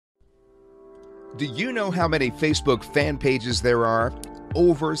Do you know how many Facebook fan pages there are?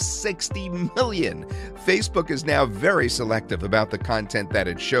 Over 60 million. Facebook is now very selective about the content that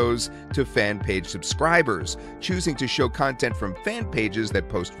it shows to fan page subscribers, choosing to show content from fan pages that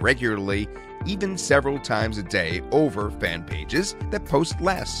post regularly, even several times a day, over fan pages that post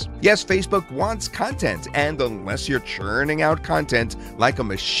less. Yes, Facebook wants content, and unless you're churning out content like a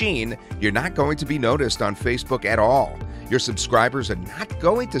machine, you're not going to be noticed on Facebook at all. Your subscribers are not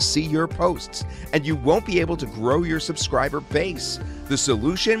going to see your posts, and you won't be able to grow your subscriber base. The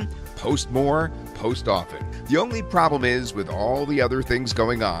solution? Post more, post often. The only problem is, with all the other things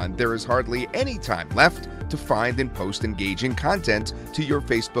going on, there is hardly any time left to find and post engaging content to your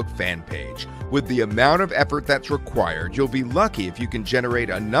Facebook fan page. With the amount of effort that's required, you'll be lucky if you can generate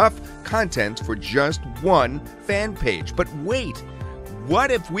enough content for just one fan page. But wait!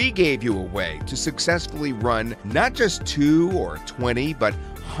 What if we gave you a way to successfully run not just 2 or 20, but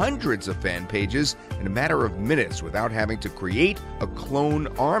hundreds of fan pages in a matter of minutes without having to create a clone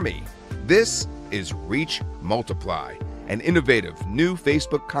army? This is ReachMultiply, an innovative new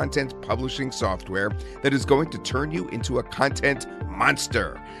Facebook content publishing software that is going to turn you into a content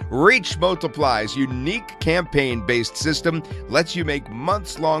monster. ReachMultiply's unique campaign-based system lets you make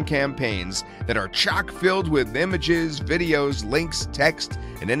months-long campaigns that are chock-filled with images, videos, links, text,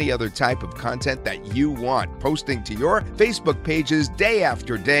 and any other type of content that you want, posting to your Facebook pages day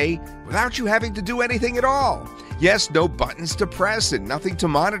after day without you having to do anything at all. Yes, no buttons to press and nothing to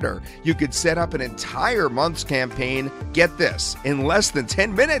monitor. You could set up an entire month's campaign, get this, in less than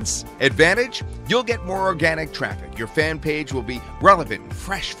 10 minutes. Advantage? You'll get more organic traffic. Your fan page will be relevant and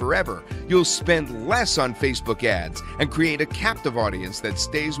fresh forever. You'll spend less on Facebook ads and create a captive audience that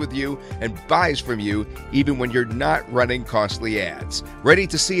stays with you and buys from you even when you're not running costly ads. Ready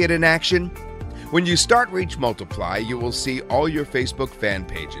to see it in action? When you start ReachMultiply, you will see all your Facebook fan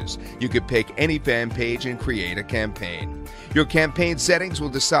pages. You can pick any fan page and create a campaign. Your campaign settings will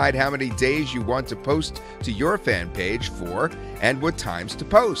decide how many days you want to post to your fan page for and what times to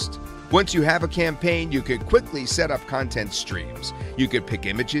post. Once you have a campaign, you can quickly set up content streams. You can pick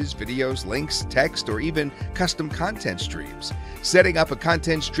images, videos, links, text, or even custom content streams. Setting up a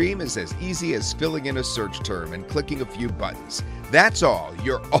content stream is as easy as filling in a search term and clicking a few buttons. That's all.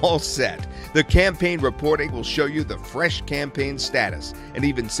 You're all set. The campaign reporting will show you the fresh campaign status and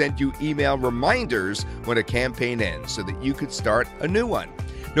even send you email reminders when a campaign ends so that you could start a new one.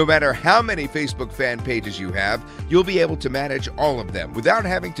 No matter how many Facebook fan pages you have, you'll be able to manage all of them without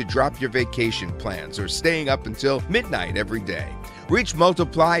having to drop your vacation plans or staying up until midnight every day.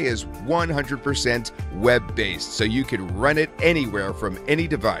 ReachMultiply is 100% web-based, so you can run it anywhere from any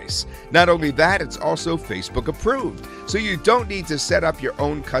device. Not only that, it's also Facebook approved, so you don't need to set up your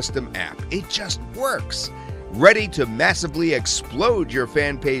own custom app. It just works. Ready to massively explode your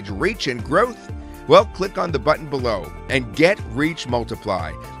fan page reach and growth? Well, click on the button below and get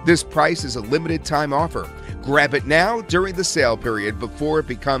ReachMultiply. This price is a limited time offer. Grab it now during the sale period before it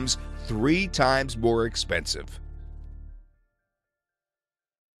becomes 3 times more expensive.